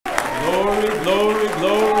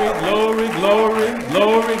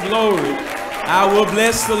glory, glory. I will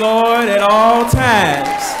bless the Lord at all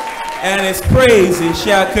times, and his praises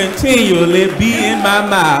shall continually be in my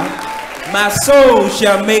mouth. My soul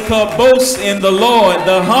shall make her boast in the Lord.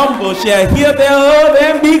 The humble shall hear thereof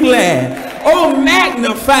and be glad. Oh,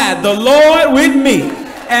 magnify the Lord with me,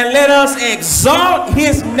 and let us exalt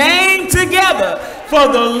his name together. For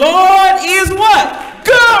the Lord is what?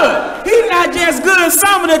 Good. He's not just good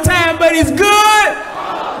some of the time, but he's good.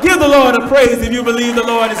 Give the Lord a praise if you believe the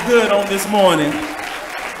Lord is good on this morning.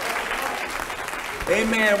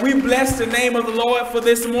 Amen. We bless the name of the Lord for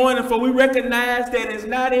this morning, for we recognize that it's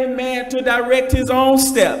not in man to direct his own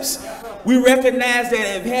steps. We recognize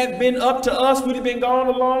that if it had been up to us, we'd have been gone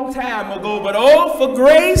a long time ago. But oh, for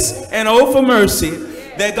grace and oh, for mercy,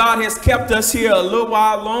 that God has kept us here a little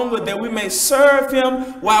while longer, that we may serve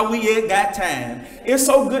him while we yet got time. It's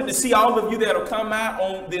so good to see all of you that have come out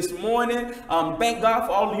on this morning. Thank God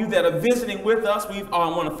for all of you that are visiting with us. We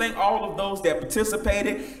want to thank all of those that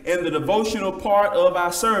participated in the devotional part of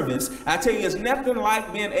our service. I tell you, it's nothing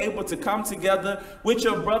like being able to come together with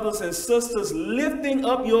your brothers and sisters, lifting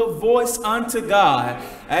up your voice unto God.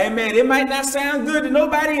 Amen. It might not sound good to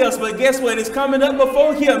nobody else, but guess what? It's coming up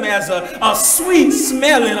before him as a sweet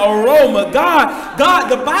smelling aroma. God,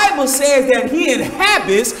 the Bible says that he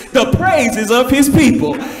inhabits the praises of his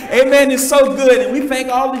people. Amen. It's so good. And we thank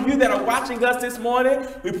all of you that are watching us this morning.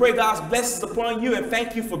 We pray God's blessings upon you, and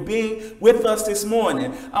thank you for being with us this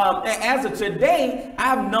morning. As of today,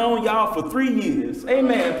 I've known y'all for 3 years.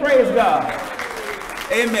 Amen. Praise God.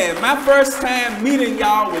 Amen. My first time meeting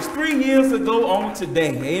y'all was 3 years ago on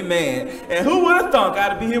today. Amen. And who would have thought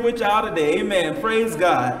I'd be here with y'all today? Amen. Praise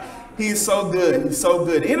God. He's so good. He's so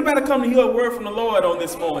good. Anybody come to hear a word from the Lord on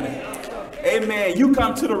this morning? Amen. You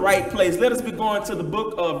come to the right place. Let us be going to the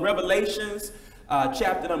book of Revelations,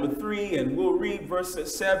 chapter number 3, and we'll read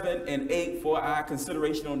verses 7 and 8 for our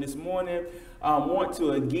consideration on this morning. Want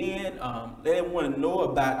to again let everyone know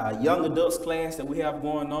about our young adults class that we have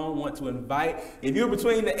going on. Want to invite, if you're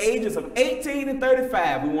between the ages of 18 and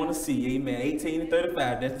 35, we want to see you. Amen. 18 and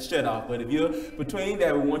 35, that's the shut off. But if you're between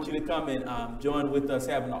that, we want you to come and join with us,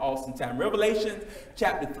 having an awesome time. Revelation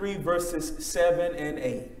chapter 3, verses 7 and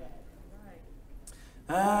 8.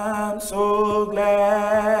 I'm so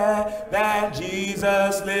glad that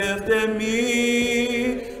Jesus lifted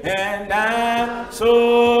me, and I'm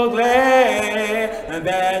so glad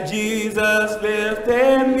that Jesus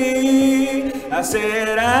lifted me. I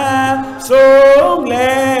said, I'm so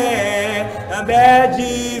glad that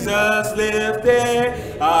Jesus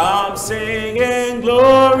lifted. I'm singing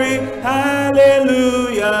glory,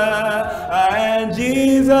 hallelujah, and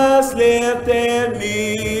Jesus lifted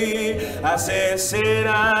me. I said,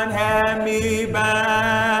 Satan had me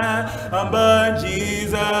bound, but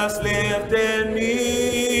Jesus lifted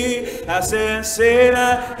me. I said, Satan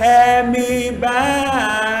had me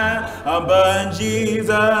bound, but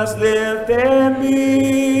Jesus lifted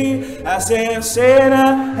me. I said,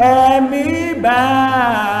 Satan had me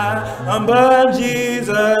bound, but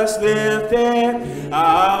Jesus lifted.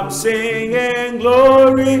 I'm singing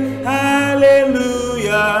glory,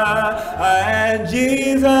 hallelujah, and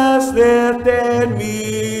Jesus lifted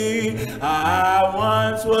me. I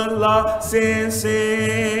once was lost in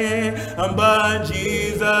sin, but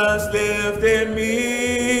Jesus lifted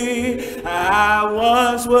me. I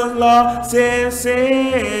once was lost in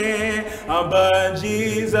sin, but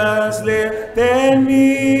Jesus lifted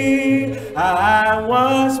me. I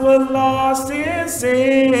once was lost in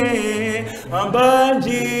sin, but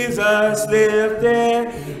Jesus lifted.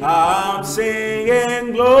 I'm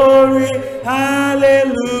singing glory,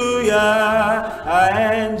 hallelujah,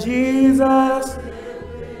 and Jesus.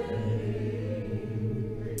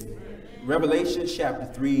 Revelation chapter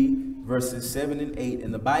 3, verses 7 and 8,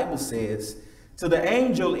 and the Bible says, to the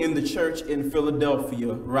angel in the church in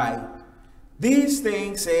Philadelphia write, these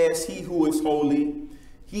things says he who is holy,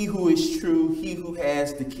 he who is true, he who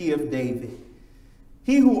has the key of David,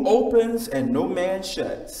 he who opens and no man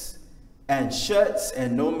shuts, and shuts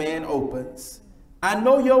and no man opens. I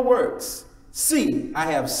know your works. See, I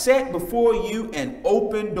have set before you an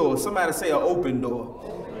open door. Somebody say an open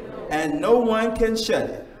door. And no one can shut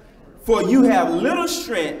it. For you have little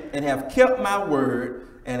strength and have kept my word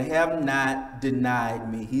and have not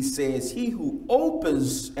denied me. He says, he who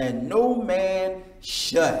opens and no man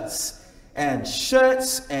shuts, and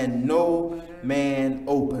shuts and no man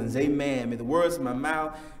opens. Amen. May the words of my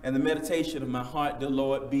mouth and the meditation of my heart, dear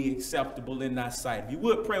Lord, be acceptable in thy sight. If you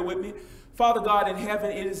would pray with me. Father God in heaven,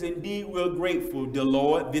 it is indeed we're grateful, dear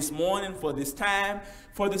Lord, this morning for this time,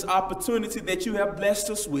 for this opportunity that you have blessed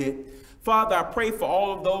us with. Father, I pray for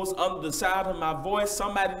all of those under the sound of my voice.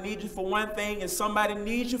 Somebody needs you for one thing and somebody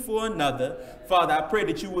needs you for another. Father, I pray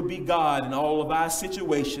that you would be God in all of our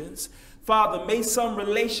situations. Father, may some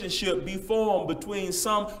relationship be formed between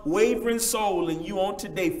some wavering soul and you on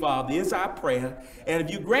today, Father, is our prayer. And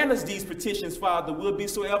if you grant us these petitions, Father, we'll be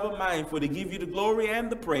so ever mindful to give you the glory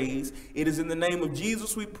and the praise. It is in the name of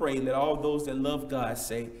Jesus we pray. Let all those that love God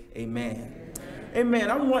say amen.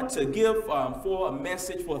 Amen. I want to give for a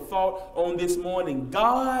message, for a thought on this morning.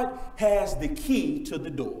 God has the key to the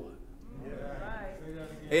door.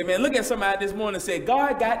 Yeah. Amen. Look at somebody this morning and say,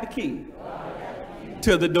 God got the key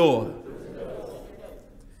to the door.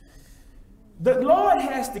 The Lord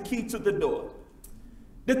has the key to the door.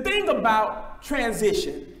 The thing about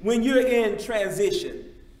transition, when you're in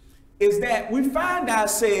transition, is that we find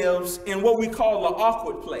ourselves in what we call an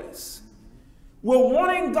awkward place. We're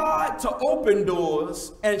wanting God to open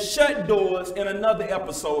doors and shut doors in another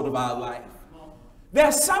episode of our life.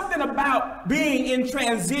 There's something about being in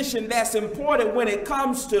transition that's important when it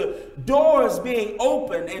comes to doors being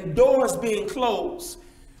open and doors being closed.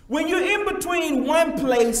 When you're in between one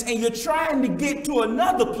place and you're trying to get to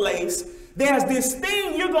another place, there's this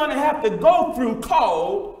thing you're going to have to go through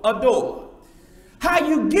called a door. How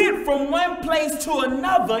you get from one place to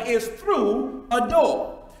another is through a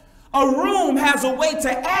door. A room has a way to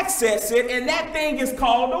access it, and that thing is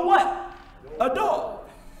called a what? A door.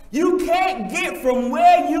 You can't get from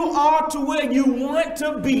where you are to where you want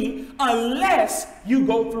to be unless you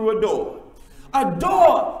go through a door. A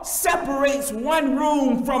door separates one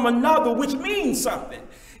room from another, which means something.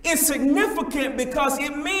 It's significant because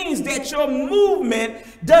it means that your movement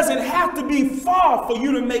doesn't have to be far for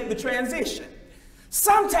you to make the transition.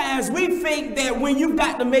 Sometimes we think that when you've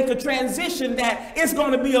got to make a transition that it's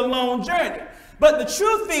going to be a long journey. But the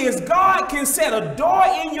truth is, God can set a door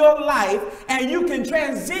in your life and you can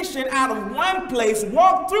transition out of one place,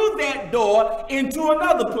 walk through that door into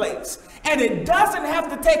another place. And it doesn't have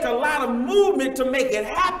to take a lot of movement to make it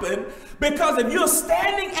happen, because if you're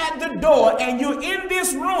standing at the door and you're in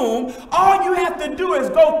this room, all you have to do is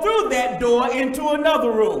go through that door into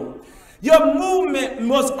another room. Your movement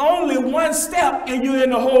was only one step and you're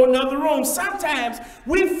in a whole nother room. Sometimes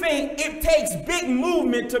we think it takes big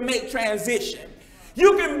movement to make transition.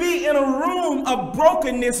 You can be in a room of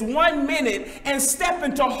brokenness 1 minute and step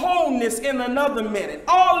into wholeness in another minute.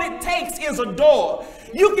 All it takes is a door.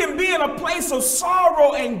 You can be in a place of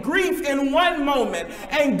sorrow and grief in one moment,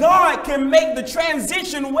 and God can make the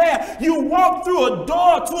transition where you walk through a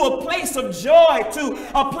door to a place of joy, to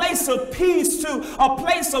a place of peace, to a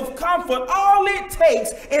place of comfort. All it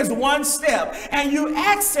takes is one step, and you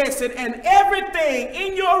access it, and everything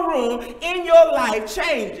in your room, in your life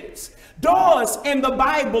changes. Doors in the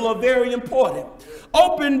Bible are very important.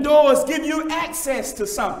 Open doors give you access to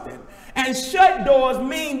something. And shut doors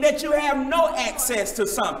mean that you have no access to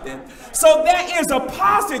something. So there is a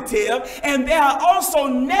positive and there are also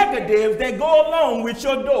negatives that go along with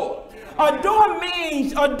your door. A door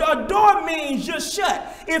means you're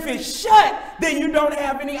shut. If it's shut, then you don't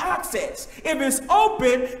have any access. If it's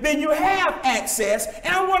open, then you have access.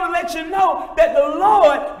 And I want to let you know that the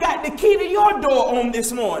Lord got the key to your door on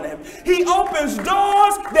this morning. He opens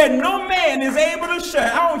doors that no man is able to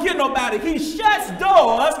shut. I don't hear nobody. He shuts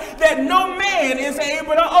doors that no man is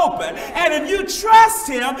able to open. And if you trust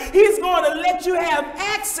him, he's going to let you have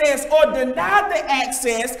access or deny the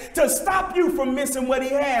access to stop you from missing what he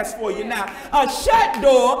has for you. Now, a shut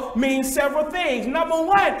door means several things. Number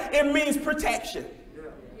one, it means protection.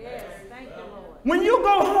 Yes, thank you, Lord. When you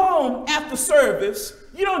go home after service,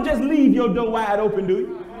 you don't just leave your door wide open, do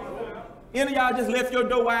you? Any of y'all just left your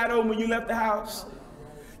door wide open when you left the house?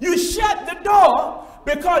 You shut the door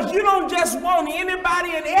because you don't just want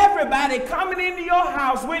anybody and everybody coming into your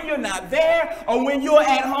house when you're not there or when you're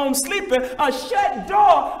at home sleeping. A shut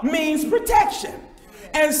door means protection.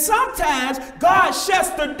 And sometimes God shuts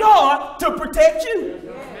the door to protect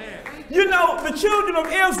you. You know, the children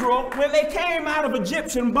of Israel, when they came out of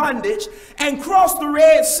Egyptian bondage and crossed the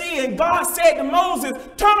Red Sea, and God said to Moses,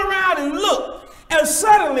 turn around and look. And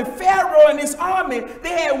suddenly Pharaoh and his army, they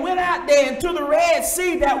had went out there into the Red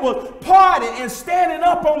Sea that was parted and standing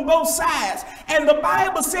up on both sides. And the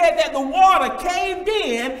Bible said that the water caved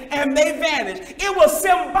in and they vanished. It was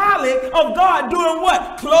symbolic of God doing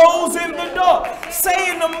what? Closing the door.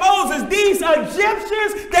 Saying to Moses, these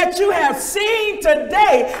Egyptians that you have seen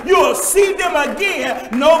today, you will see them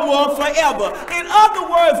again no more forever. In other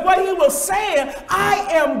words, what he was saying, I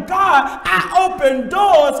am God. I open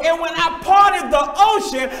doors, and when I parted the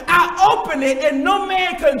ocean, I open it, and no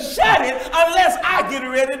man can shut it unless I get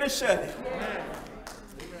ready to shut it.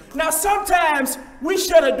 Now, sometimes we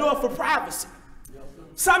shut a door for privacy.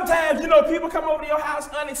 Sometimes, people come over to your house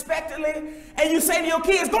unexpectedly, and you say to your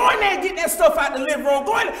kids, go in there and get that stuff out the living room.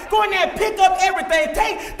 Go in there and pick up everything.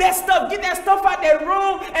 Take that stuff, get that stuff out that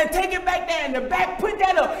room, and take it back there in the back. Put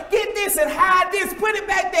that up. Get this and hide this. Put it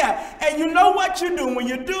back there. And you know what you do when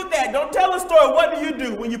you do that. Don't tell a story. What do you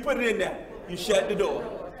do when you put it in there? You shut the door.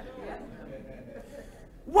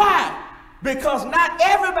 Why? Because not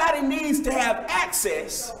everybody needs to have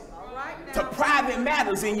access to private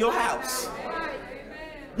matters in your house.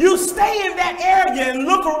 You stay in that area and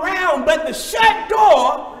look around, but the shut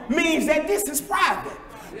door means that this is private.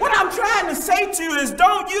 What I'm trying to say to you is you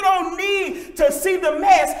don't need to see the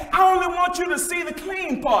mess. I only want you to see the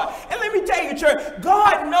clean part. And let me tell you, church,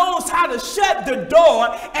 God knows how to shut the door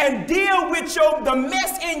and deal with the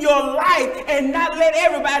mess in your life and not let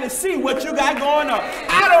everybody see what you got going on.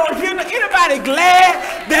 I don't hear anybody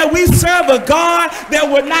glad that we serve a God that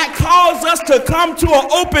would not cause us to come to an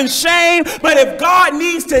open shame. But if God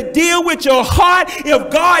needs to deal with your heart, if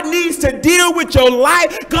God needs to deal with your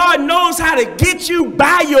life, God knows how to get you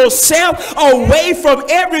by yourself away from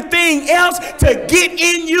everything else to get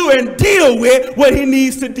in you and deal with what he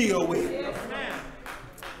needs to deal with.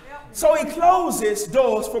 So he closes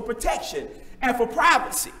doors for protection and for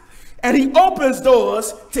privacy, and he opens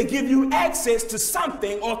doors to give you access to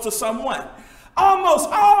something or to someone. Almost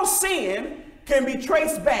all sin can be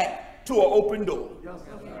traced back to an open door.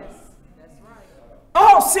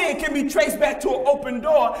 All sin can be traced back to an open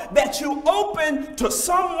door that you open to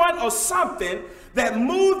someone or something that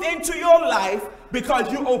moved into your life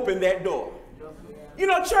because you opened that door.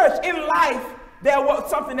 Church, in life, there was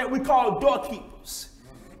something that we call doorkeepers.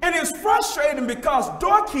 And it's frustrating because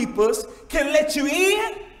doorkeepers can let you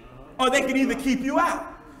in or they can either keep you out.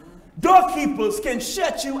 Doorkeepers can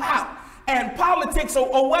shut you out. And politics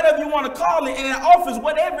or whatever you want to call it, in an office,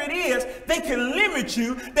 whatever it is, they can limit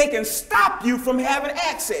you. They can stop you from having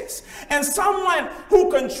access. And someone who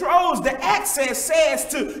controls the access says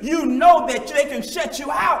to you, that they can shut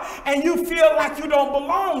you out and you feel like you don't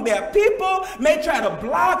belong there. People may try to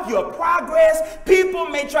block your progress. People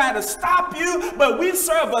may try to stop you, but we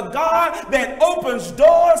serve a God that opens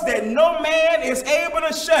doors that no man is able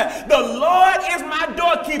to shut. The Lord is my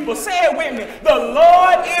doorkeeper. Say it with me. The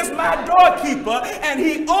Lord is my doorkeeper, and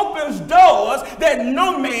he opens doors that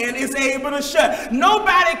no man is able to shut.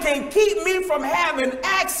 Nobody can keep me from having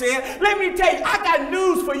access. Let me tell you, I got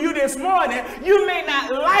news for you this morning. You may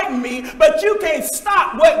not like me, but you can't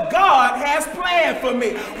stop what God has planned for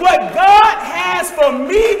me. What God has for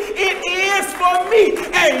me, it is for me.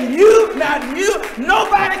 And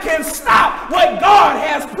nobody can stop what God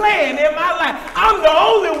has planned in my life. I'm the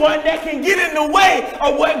only one that can get in the way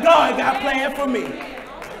of what God got planned for me.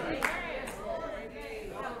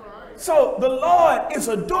 So the Lord is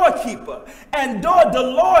a doorkeeper, and the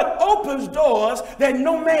Lord opens doors that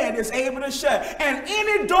no man is able to shut. And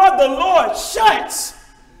any door the Lord shuts,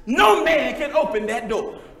 no man can open that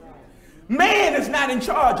door. Man is not in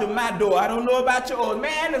charge of my door. I don't know about yours.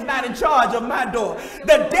 Man is not in charge of my door.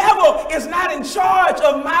 The devil is not in charge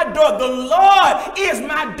of my door. The Lord is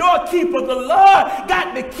my doorkeeper. The Lord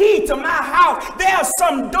got the key to my house. There are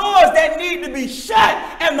some doors that need to be shut,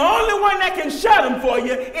 and the only one that can shut them for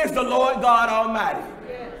you is the Lord God Almighty.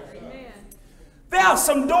 There are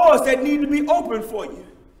some doors that need to be open for you.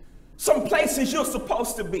 Some places you're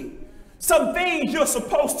supposed to be. Some things you're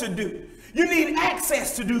supposed to do. You need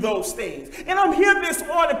access to do those things. And I'm here this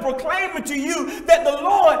morning proclaiming to you that the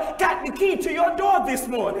Lord got the key to your door this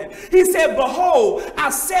morning. He said, behold, I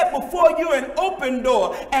set before you an open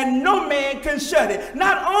door, and no man can shut it.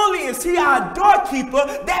 Not only is he our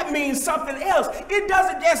doorkeeper, that means something else. It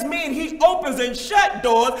doesn't just mean he opens and shuts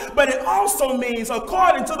doors, but it also means,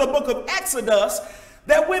 according to the book of Exodus,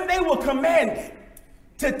 that when they were commanded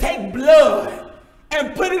to take blood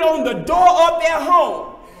and put it on the door of their home,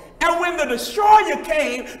 and when the destroyer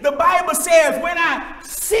came, the Bible says, when I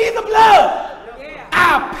see the blood,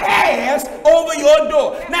 I pass over your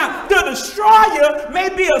door. Now, the destroyer may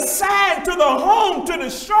be assigned to the home to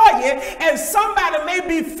destroy it, and somebody may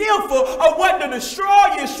be fearful of what the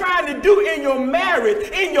destroyer is trying to do in your marriage,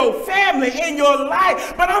 in your family, in your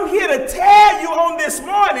life. But I'm here to tell you on this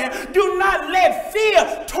morning, do not let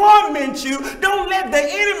fear torment you. Don't let the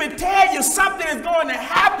enemy tell you something is going to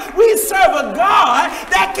happen. We serve a God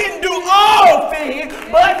that can do all things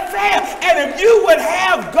but fail. And if you would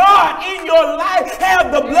have God in your life,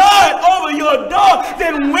 have the blood over your door,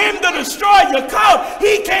 then when the destroyer comes,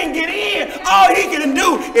 he can't get in. All he can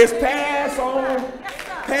do is pass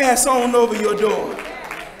on over your door.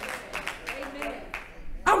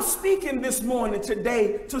 I'm I'm speaking this morning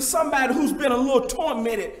today to somebody who's been a little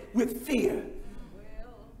tormented with fear.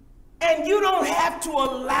 And you don't have to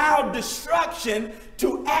allow destruction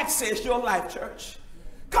to access your life, church.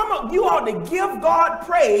 Come on, you ought to give God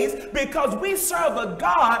praise because we serve a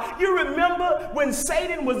God. You remember when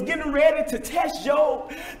Satan was getting ready to test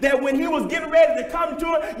Job, that when he was getting ready to come to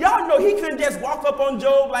him, y'all know he couldn't just walk up on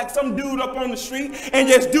Job like some dude up on the street and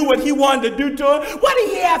just do what he wanted to do to him. What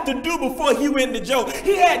did he have to do before he went to Job?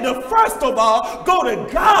 He had to first of all go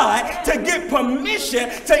to God to get permission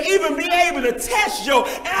to even be able to test Job.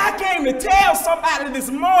 And I came to tell somebody this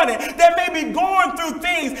morning that may be going through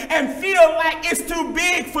things and feel like it's too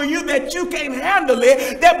big for you, that you can't handle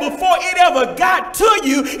it, that before it ever got to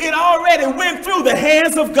you, it already went through the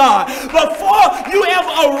hands of God. Before you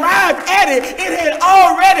ever arrived at it, it had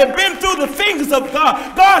already been through the fingers of God.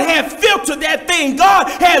 God had filtered that thing. God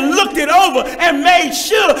had looked it over and made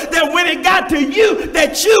sure that when it got to you,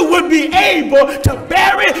 that you would be able to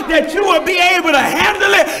bear it, that you would be able to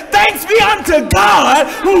handle it. Thanks be unto God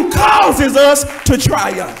who causes us to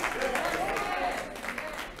triumph.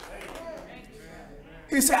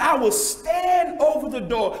 He said, I will stand over the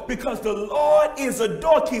door because the Lord is a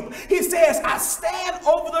doorkeeper. He says, I stand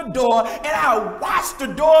over the door and I'll watch the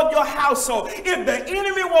door of your household. If the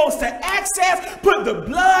enemy wants to access, put the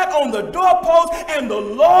blood on the doorpost and the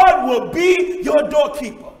Lord will be your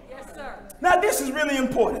doorkeeper. Yes, sir. Now, this is really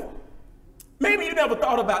important. Maybe you never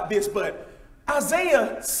thought about this, but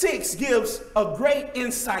Isaiah 6 gives a great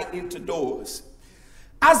insight into doors.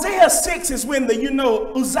 Isaiah 6 is when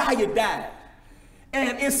Uzziah died.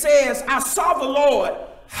 And it says, I saw the Lord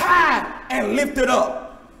high and lifted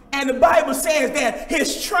up. And the Bible says that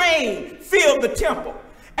his train filled the temple.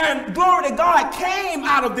 And glory to God came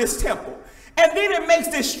out of this temple. And then it makes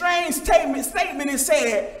this strange statement. It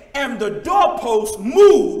said, and the doorpost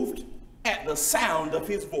moved at the sound of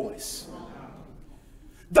his voice.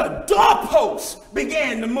 The doorpost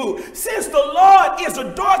began to move. Since the Lord is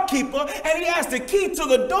a doorkeeper and he has the key to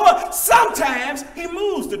the door, sometimes he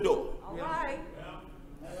moves the door. All right.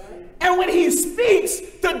 And when he speaks,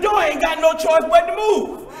 the door ain't got no choice but to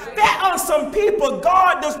move. There are some people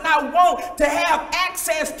God does not want to have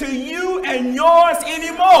access to you and yours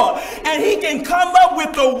anymore. And he can come up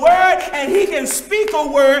with a word and he can speak a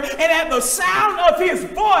word, and at the sound of his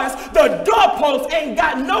voice, the doorpost ain't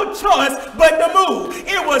got no choice but to move.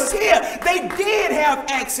 It was here. They did have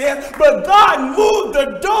access, but God moved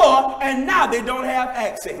the door and now they don't have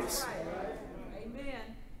access.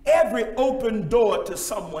 Every open door to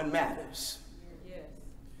someone matters. Yes.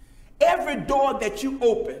 Every door that you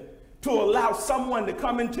open to allow someone to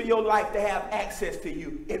come into your life to have access to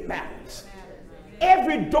you, it matters.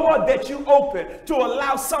 Every door that you open to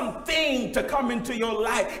allow something to come into your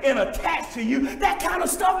life and attach to you, that kind of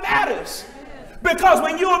stuff matters. Because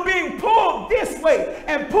when you are being pulled this way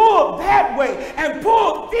and pulled that way and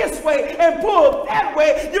pulled this way and pulled that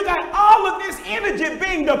way, you got all of this energy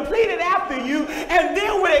being depleted after you. And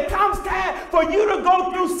then when it comes time for you to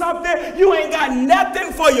go through something, you ain't got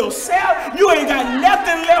nothing for yourself. You ain't got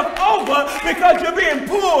nothing left over because you're being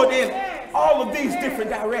pulled in all of these different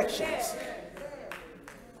directions.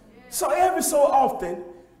 So every so often,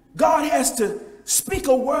 God has to speak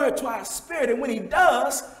a word to our spirit. And when he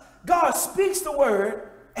does, God speaks the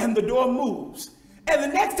word and the door moves. And the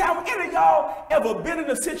next time, any of y'all ever been in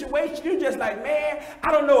a situation, you just like, man,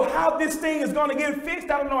 I don't know how this thing is going to get fixed.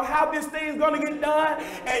 I don't know how this thing is going to get done.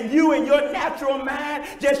 And you in your natural mind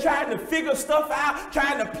just trying to figure stuff out,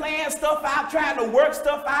 trying to plan stuff out, trying to work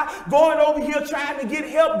stuff out, going over here trying to get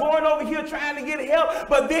help, going over here trying to get help.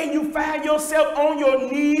 But then you find yourself on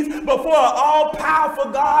your knees before an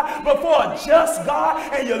all-powerful God, before a just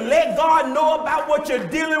God, and you let God know about what you're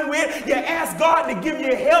dealing with. You ask God to give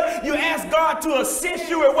you help. You ask God to assist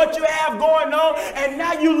you with what you have going on, and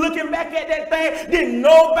now you looking back at that thing. Didn't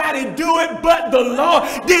nobody do it but the Lord.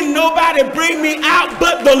 Didn't nobody bring me out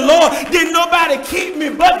but the Lord. Didn't nobody keep me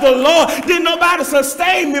but the Lord. Didn't nobody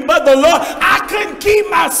sustain me but the Lord. I couldn't keep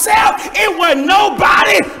myself. It was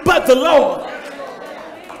nobody but the Lord.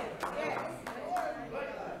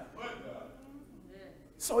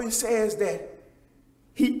 So he says that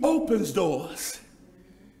he opens doors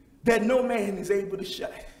that no man is able to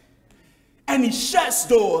shut. And he shuts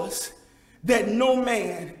doors that no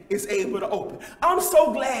man is able to open. I'm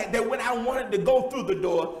so glad that when I wanted to go through the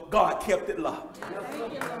door, God kept it locked.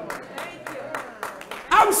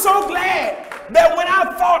 I'm so glad that when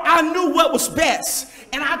I thought I knew what was best,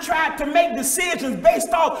 and I tried to make decisions based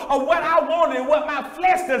off of what I wanted and what my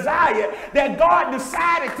flesh desired, that God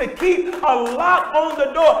decided to keep a lock on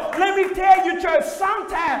the door. Let me tell you, church,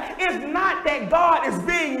 sometimes it's not that God is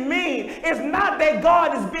being mean. It's not that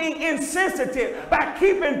God is being insensitive by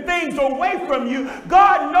keeping things away from you.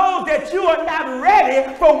 God knows that you are not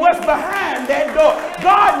ready for what's behind that door.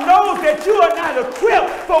 God knows that you are not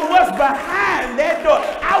equipped for what's behind that door.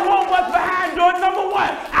 I want what's behind door number 1.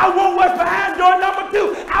 I want what's behind door number 2.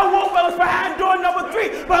 I want what's behind door number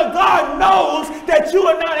 3. But God knows that you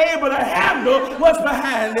are not able to handle what's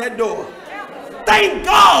behind that door. Thank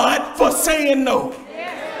God for saying no.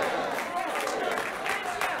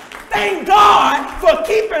 Thank God for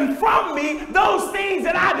keeping from me those things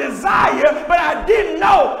that I desire, but I didn't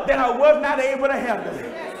know that I was not able to handle it.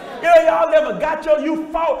 Y'all ever got you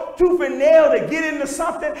fought tooth and nail to get into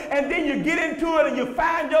something, and then you get into it and you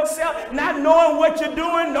find yourself not knowing what you're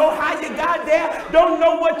doing, know how you got there, don't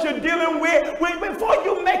know what you're dealing with. Before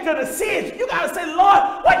you make a decision, you got to say,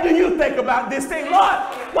 Lord, what do you think about this thing? Lord,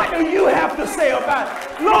 what do you have to say about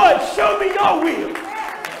it? Lord, show me your will.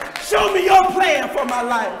 Show me your plan for my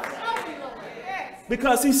life.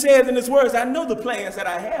 Because he says in his words, I know the plans that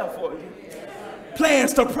I have for you.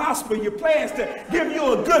 Plans to prosper you, plans to give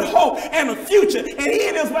you a good hope and a future. And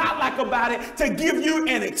here is what I like about it, to give you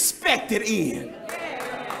an expected end.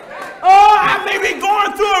 Oh, I may be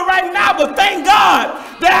going through it right now, but thank God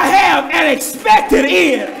that I have an expected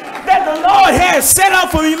end that the Lord has set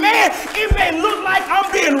up for me. Man, it may look like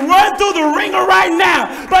I'm being run through the ringer right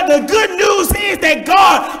now, but the good news is that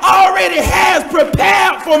God already has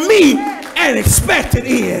prepared for me an expected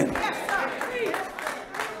end.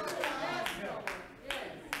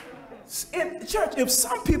 In church, if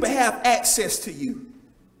some people have access to you,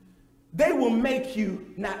 they will make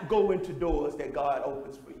you not go into doors that God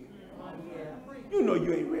opens for you. You know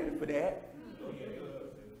you ain't ready for that.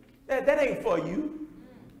 That ain't for you.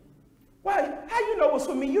 Why? How you know what's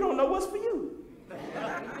for me? You don't know what's for you.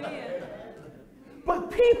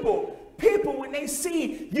 But people, when they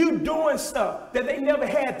see you doing stuff that they never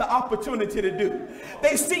had the opportunity to do,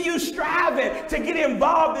 they see you striving to get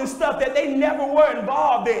involved in stuff that they never were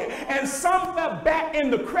involved in, and some fell back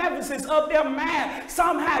in the crevices of their mind,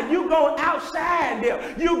 somehow you gonna outshine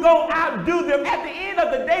them, you gonna outdo them. At the end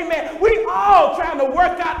of the day, man, we all trying to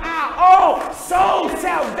work out our own soul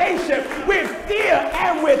salvation with fear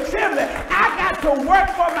and with trembling. I got to work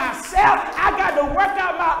for myself. I got to work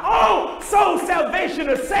out my own soul salvation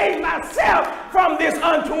to save myself from this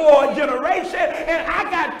untoward generation, and I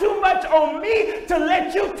got too much on me to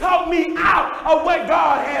let you talk me out of what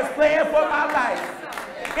God has planned for my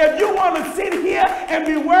life. If you want to sit here and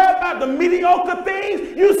be worried about the mediocre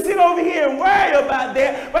things, you sit over here and worry about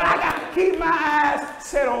that, but I got to keep my eyes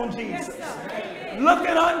set on Jesus.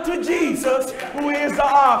 Looking unto Jesus, who is the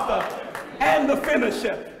author and the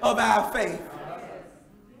finisher of our faith.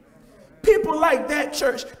 People like that,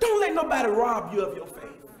 church, don't let nobody rob you of your faith.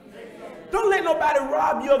 Don't let nobody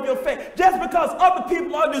rob you of your faith. Just because other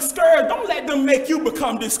people are discouraged, don't let them make you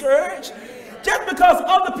become discouraged. Just because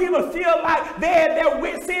other people feel like they're at their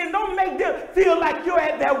wit's end, don't make them feel like you're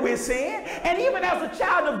at their wit's end. And even as a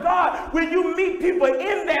child of God, when you meet people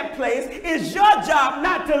in that place, it's your job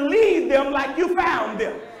not to leave them like you found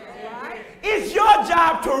them. It's your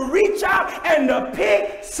job to reach out and to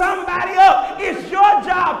pick somebody up. It's your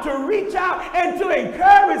job to reach out and to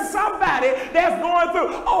encourage somebody that's going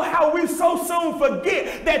through. Oh, how we so soon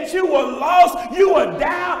forget that you were lost, you were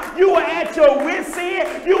down, you were at your wit's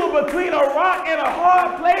end, you were between a rock and a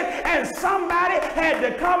hard place, and somebody had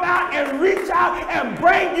to come out and reach out and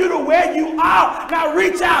bring you to where you are. Now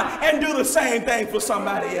reach out and do the same thing for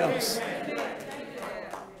somebody else.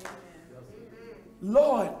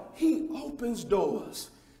 Lord, he opens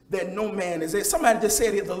doors that no man is. Somebody just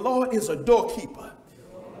said it, the Lord is a doorkeeper.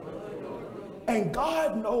 And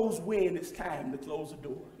God knows when it's time to close a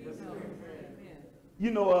door.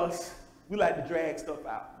 You know us, we like to drag stuff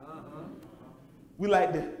out. We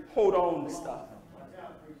like to hold on to stuff.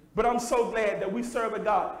 But I'm so glad that we serve a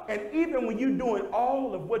God. And even when you're doing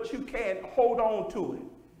all of what you can, hold on to it.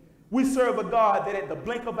 We serve a God that at the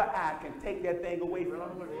blink of an eye can take that thing away from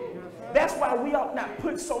you. That's why we ought not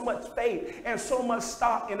put so much faith and so much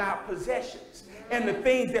stock in our possessions. and the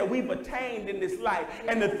things that we've attained in this life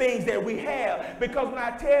and the things that we have. Because when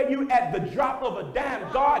I tell you at the drop of a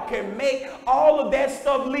dime, God can make all of that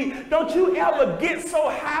stuff leave. Don't you ever get so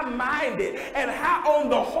high-minded and high on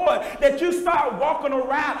the horse that you start walking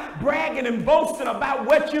around bragging and boasting about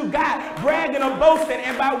what you got, bragging and boasting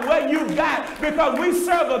about what you got, because we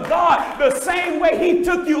serve a God the same way he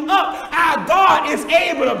took you up. Our God is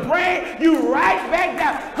able to bring you right back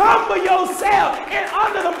down. Humble yourself and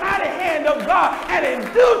under the mighty hand of God, and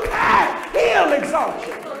in due time he'll exalt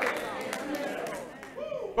you.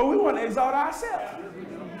 But we want to exalt ourselves.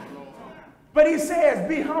 But he says,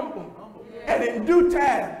 be humble, and in due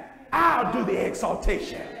time I'll do the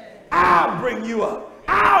exaltation. I'll bring you up.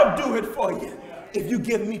 I'll do it for you if you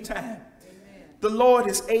give me time. The Lord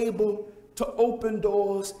is able to open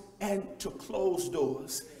doors and to close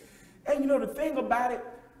doors. And you know the thing about it,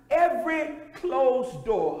 every closed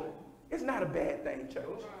door is not a bad thing, church.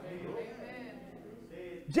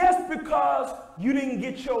 Just because you didn't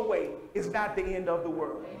get your way is not the end of the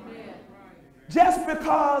world. Just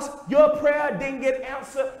because your prayer didn't get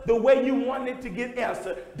answered the way you wanted it to get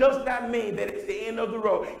answered does not mean that it's the end of the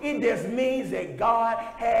road. It just means that God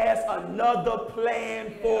has another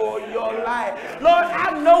plan for your life. Lord,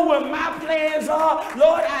 I know what my plans are.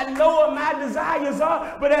 Lord, I know what my desires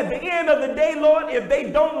are. But at the end of the day, Lord, if they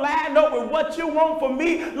don't line up with what you want for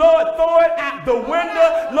me, Lord, throw it out the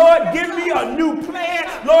window. Lord, give me a new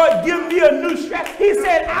plan. Lord, give me a new strategy. He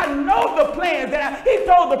said, I know the plans that he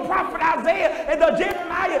told the prophet Isaiah and the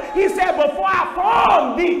Jeremiah. He said, before I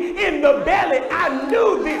formed thee in the belly, I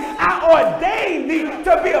knew thee. I ordained thee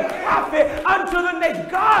to be a prophet unto the nation.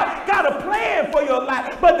 God got a plan for your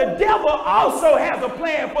life, but the devil also has a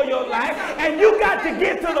plan for your life, and you got to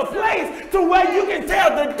get to the place to where you can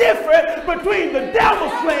tell the difference between the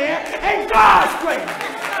devil's plan and God's plan.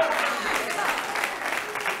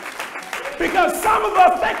 Because some of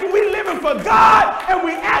us thinking we living for God and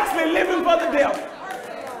we actually living for the devil.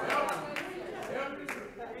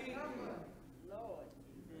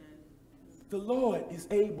 The Lord is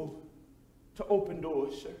able to open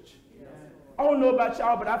doors, church. I don't know about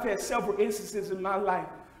y'all, but I've had several instances in my life,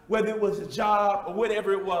 whether it was a job or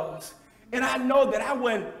whatever it was, and I know that I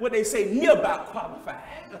wasn't, what they say, near about qualified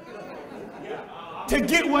to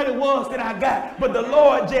get what it was that I got. But the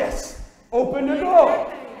Lord just opened the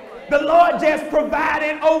door. The Lord just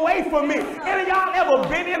provided a way for me. Any of y'all ever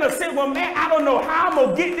been in a situation, well, man, I don't know how I'm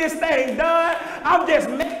going to get this thing done. I'm just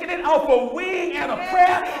making it off a wing and a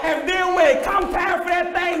prayer. And then when it comes time for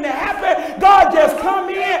that thing to happen, God just come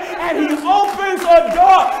in and he opens a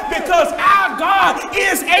door, because our God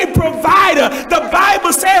is a provider. The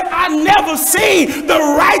Bible says, I never seen the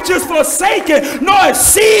righteous forsaken, nor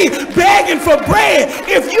seed begging for bread.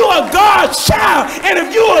 If you are God's child, and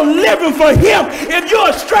if you are living for him, if you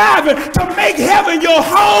are striving to make heaven your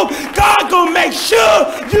home, God gonna make sure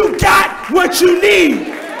you got what you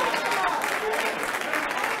need.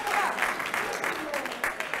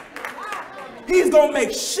 He's gonna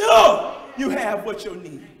make sure you have what you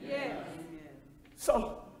need.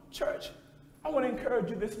 So, church, I want to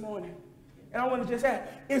encourage you this morning, and I want to just ask,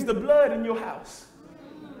 is the blood in your house?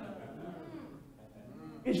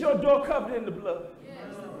 Is your door covered in the blood?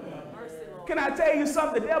 Can I tell you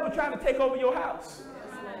something? The devil trying to take over your house.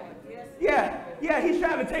 Yeah, he's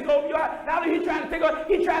trying to take over your house. Not only he's trying to take over,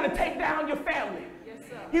 he's trying to take down your family.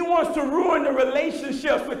 He wants to ruin the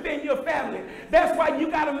relationships within your family. That's why you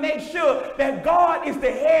got to make sure that God is the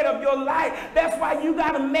head of your life. That's why you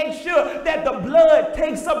got to make sure that the blood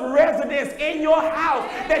takes up residence in your house,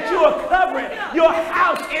 that you are covering your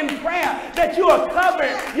house in prayer, that you are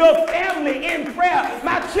covering your family in prayer.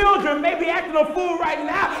 My children may be acting a fool right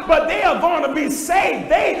now, but they are going to be saved.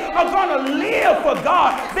 They are going to live for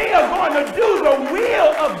God. They are going to do the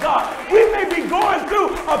will of God. We may be going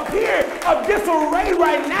through a period of disarray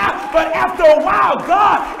right now, but after a while,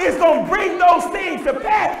 God is going to bring those things to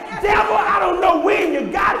pass. Devil, I don't know when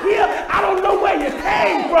you got here. I don't know where you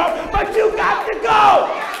came from, but you got to go.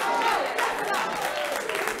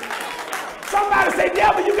 Somebody say,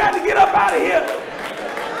 devil, you got to get up out of here.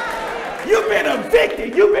 You've been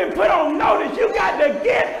evicted. You've been put on notice. You got to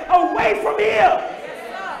get away from here.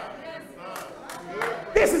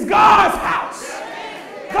 This is God's house.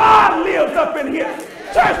 God lives up in here.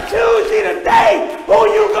 Church, choose ye today who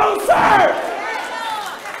you gonna serve.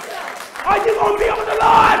 Are you gonna be on the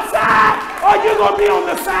Lord's side, or are you gonna be on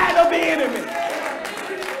the side of the enemy?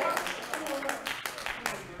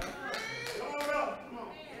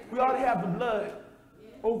 We ought to have the blood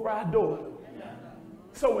over our door,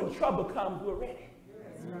 so when trouble comes, we're ready.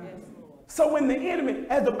 So when the enemy,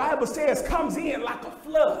 as the Bible says, comes in like a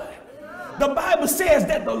flood, The Bible says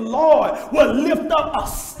that the Lord will lift up a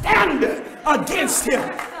standard against him.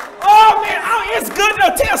 Oh man, it's good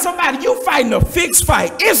to tell somebody you fighting a fixed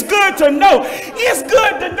fight. It's good to know. It's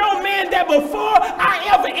good to know, man, that before I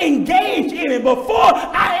ever engage in it, before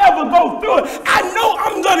I ever go through it, I know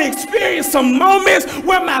I'm going to experience some moments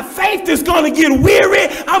where my faith is going to get weary.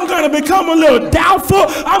 I'm going to become a little doubtful.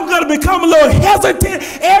 I'm going to become a little hesitant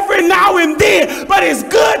every now and then. But it's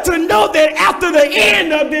good to know that after the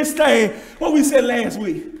end of this thing, what we said last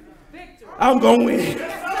week, I'm going to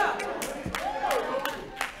win.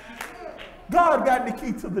 God got the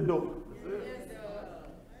key to the door.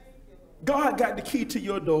 God got the key to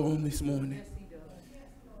your door on this morning.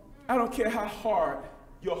 I don't care how hard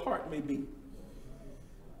your heart may be,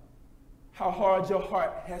 how hard your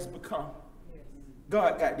heart has become.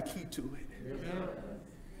 God got the key to it.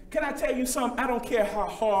 Can I tell you something? I don't care how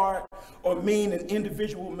hard or mean an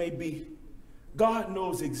individual may be. God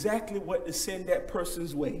knows exactly what to send that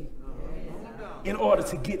person's way in order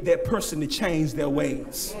to get that person to change their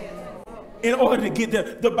ways. In order to get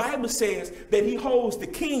them, the Bible says that he holds the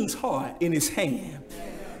king's heart in his hand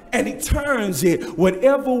and he turns it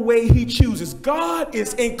whatever way he chooses. God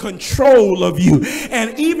is in control of you.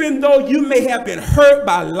 And even though you may have been hurt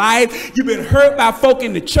by life, you've been hurt by folk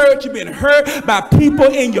in the church, you've been hurt by people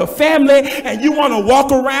in your family, and you want to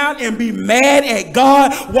walk around and be mad at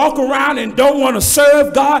God, walk around and don't want to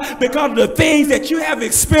serve God because of the things that you have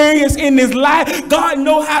experienced in this life, God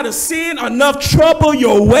knows how to send enough trouble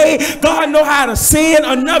your way. God knows how to send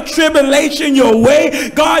enough tribulation your way.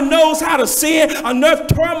 God knows how to send enough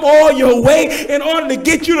turmoil your way in order to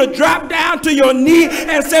get you to drop down to your knee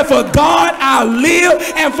and say, for God I'll live,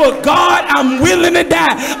 and for God I'm willing to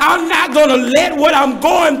die. I'm not going to let what I'm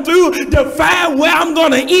going through define where I'm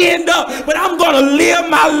going to end up, but I'm going to live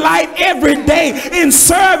my life every day in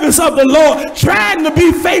service of the Lord, trying to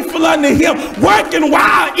be faithful unto him, working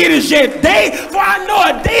while it is yet day, for I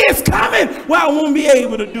know a day is coming where I won't be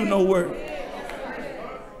able to do no work.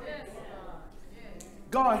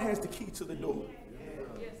 God has the key to the door.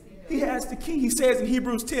 He has the key. He says in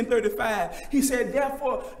Hebrews 10:35, he said,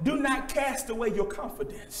 therefore, do not cast away your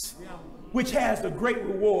confidence, which has the great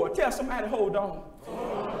reward. Tell somebody, hold on.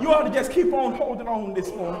 You ought to just keep on holding on this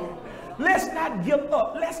morning. Let's not give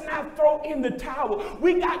up. Let's not throw in the towel.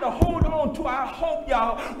 We got to hold on to our hope,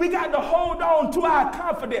 y'all. We got to hold on to our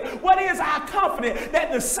confidence. What is our confidence?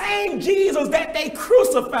 That the same Jesus that they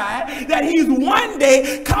crucified, that he's one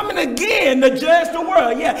day coming again to judge the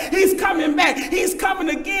world. Yeah, he's coming back. He's coming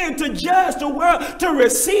again to judge the world, to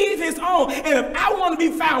receive his own. And if I want to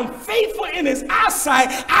be found faithful in his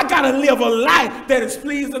eyesight, I got to live a life that is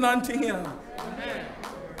pleasing unto him.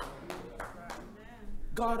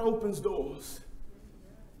 God opens doors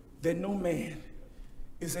that no man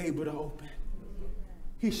is able to open.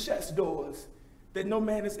 He shuts doors that no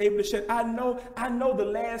man is able to shut. I know the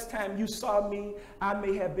last time you saw me, I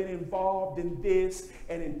may have been involved in this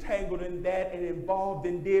and entangled in that and involved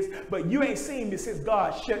in this, but you ain't seen me since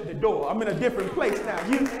God shut the door. I'm in a different place now.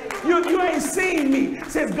 You ain't seen me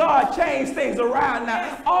since God changed things around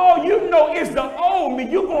now. All you know is the old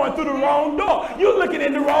me. You're going through the wrong door. You're looking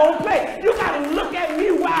in the wrong place. You got to look at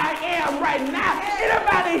me where I am right now.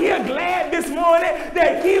 Anybody here glad this morning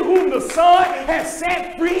that he whom the Son has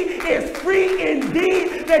set free is free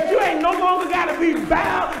indeed, that you ain't no longer got to be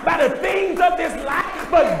bound by the things of this life,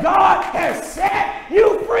 but God has set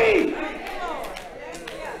you free.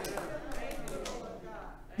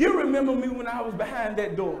 You remember me when I was behind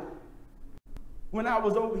that door, when I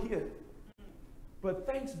was over here. But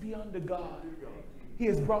thanks be unto God, he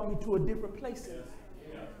has brought me to a different place.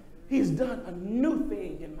 He's done a new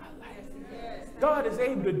thing in my life. God is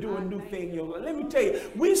able to do a new thing in your life. Let me tell you,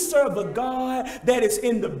 we serve a God that is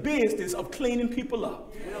in the business of cleaning people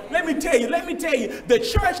up. Let me tell you, the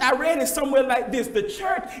church, I read it somewhere like this. The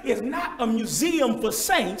church is not a museum for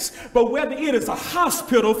saints, but whether it is a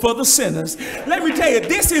hospital for the sinners. Let me tell you,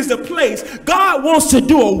 this is the place God wants to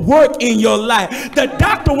do a work in your life. The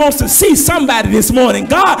doctor wants to see somebody this morning.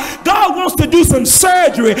 God wants to do some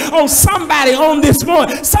surgery on somebody on this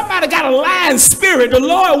morning. Somebody got a lying spirit. The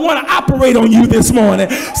Lord want to operate on you this morning.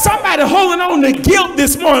 Somebody holding on to guilt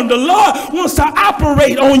this morning. The Lord wants to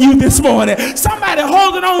operate on you this morning. Somebody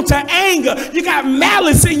holding on to anger. You got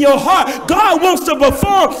malice in your heart. God wants to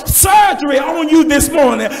perform surgery on you this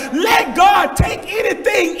morning. Let God take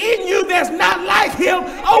anything in you that's not like him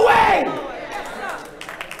away,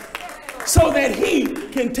 so that he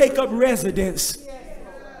can take up residence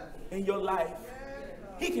in your life.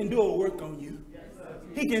 He can do a work on you.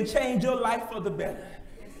 He can change your life for the better.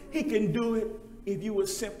 He can do it if you would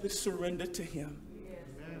simply surrender to him.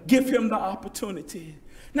 Give him the opportunity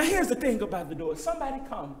Now here's the thing about the door. Somebody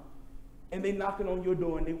come and they knocking on your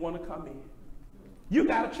door and they want to come in. You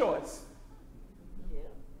got a choice.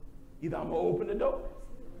 Either I'm going to open the door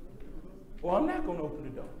or I'm not going to open the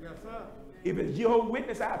door. Yes, sir. If it's your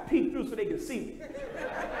witness, I'll peek through so they can see me.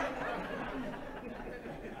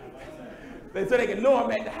 So they can know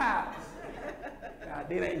I'm at the house. Nah,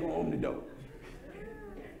 they ain't going to open the door.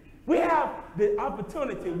 We have the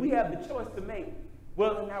opportunity, we have the choice to make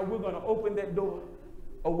whether or not we're going to open that door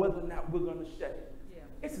or whether or not we're going to shut it. Yeah.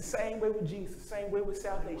 It's the same way with Jesus, the same way with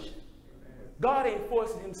salvation. God ain't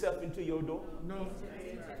forcing himself into your door. No.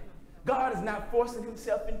 God is not forcing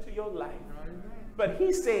himself into your life. But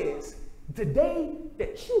he says, today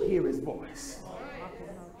that you hear his voice,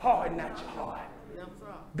 harden not your heart.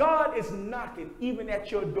 God is knocking even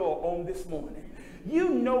at your door on this morning. You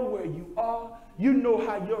know where you are. You know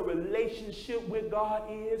how your relationship with God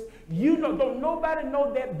is. You know, don't nobody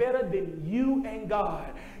know that better than you and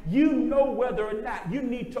God. You know whether or not you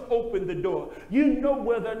need to open the door. You know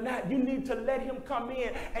whether or not you need to let him come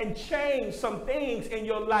in and change some things in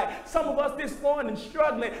your life. Some of us this morning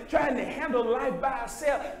struggling, trying to handle life by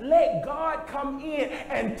ourselves. Let God come in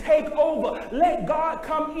and take over. Let God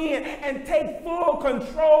come in and take full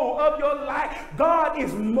control of your life. God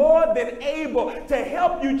is more than able to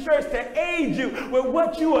help you, church, to aid you with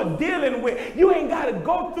what you are dealing with. You ain't got to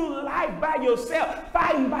go through life by yourself,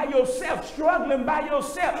 fighting by yourself, struggling by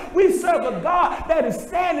yourself. We serve a God that is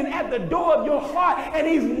standing at the door of your heart and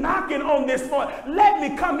he's knocking on this morning. Let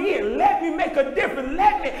me come in. Let me make a difference.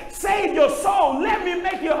 Let me save your soul. Let me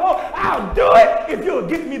make you whole. I'll do it if you'll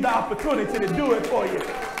give me the opportunity to do it for you.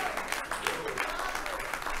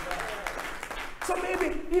 So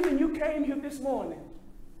maybe even you came here this morning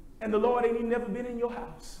and the Lord ain't even never been in your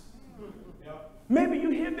house. Maybe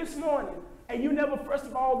you here this morning and you never, first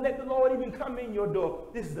of all, let the Lord even come in your door.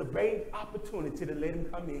 This is a great opportunity to let him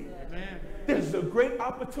come in. Amen. This is a great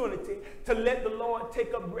opportunity to let the Lord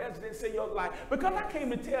take up residence in your life. Because I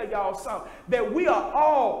came to tell y'all something, that we are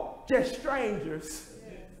all just strangers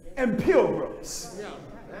and pilgrims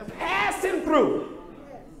passing through.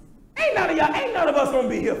 Ain't none of us gonna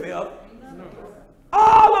be here forever.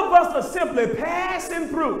 All of us are simply passing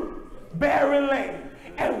through barren land.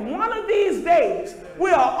 And one of these days,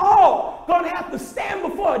 we are all going to have to stand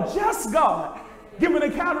before a just God, give an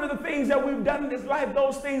account of the things that we've done in this life,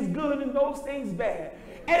 those things good and those things bad.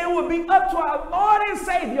 And it will be up to our Lord and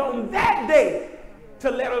Savior on that day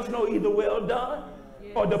to let us know either well done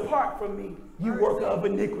or depart from me, you worker of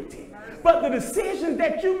iniquity. But the decision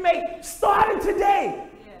that you make starting today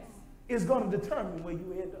is going to determine where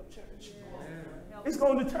you end up, church. It's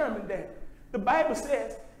going to determine that. The Bible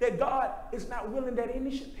says that God is not willing that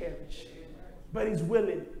any should perish, but he's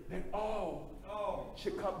willing that all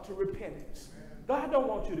should come to repentance. God don't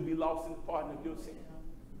want you to be lost in the pardon of your sin.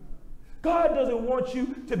 God doesn't want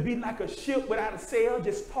you to be like a ship without a sail,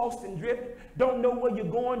 just tossed and driven, don't know where you're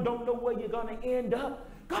going, don't know where you're going to end up.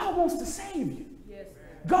 God wants to save you. Yes.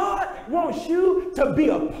 God wants you to be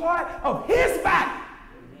a part of his body.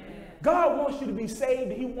 God wants you to be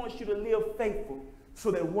saved. He wants you to live faithful so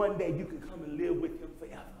that one day you can come and live with him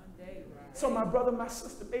forever. So my brother, my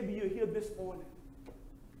sister, maybe you're here this morning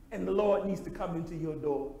and the Lord needs to come into your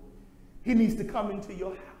door. He needs to come into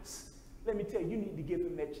your house. Let me tell you, you need to give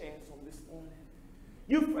him that chance on this morning.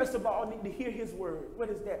 You first of all need to hear his word. What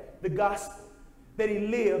is that? The gospel. That he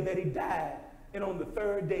lived, that he died, and on the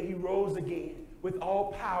third day he rose again with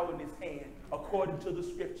all power in his hand according to the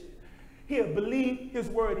scripture. Here, believe his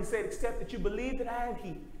word. He said, except that you believe that I am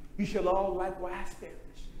he, you shall all likewise perish.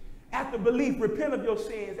 After belief, repent of your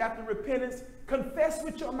sins. After repentance, confess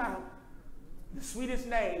with your mouth the sweetest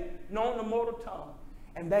name known to mortal tongue,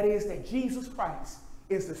 and that is that Jesus Christ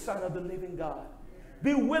is the Son of the living God.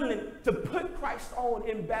 Be willing to put Christ on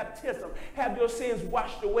in baptism. Have your sins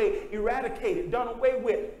washed away, eradicated, done away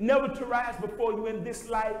with, never to rise before you in this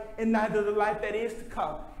life and neither the life that is to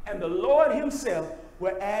come. And the Lord himself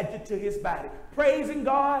will add you to his body, praising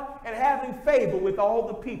God and having favor with all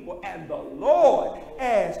the people. And the Lord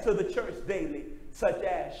adds to the church daily such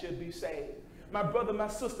as should be saved. My brother, my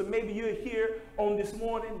sister, maybe you're here on this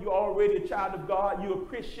morning. You're already a child of God. You're a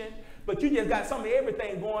Christian, but you just got some of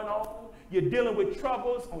everything going on. You're dealing with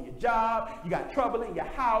troubles on your job. You got trouble in your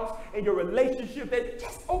house and your relationship.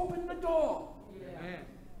 Just open the door. Yeah.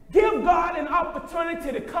 Give God an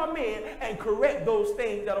opportunity to come in and correct those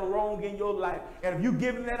things that are wrong in your life. And if you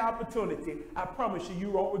give him that opportunity, I promise you, you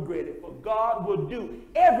won't regret it. For God will do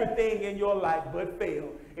everything in your life but fail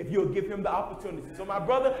if you'll give him the opportunity. So my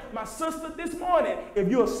brother, my sister, this morning, if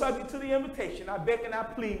you're subject to the invitation, I beg and I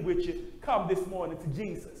plead with you, come this morning to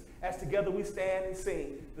Jesus. As together we stand and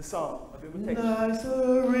sing the song of invitation. I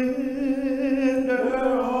surrender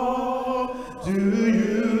all to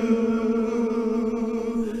you.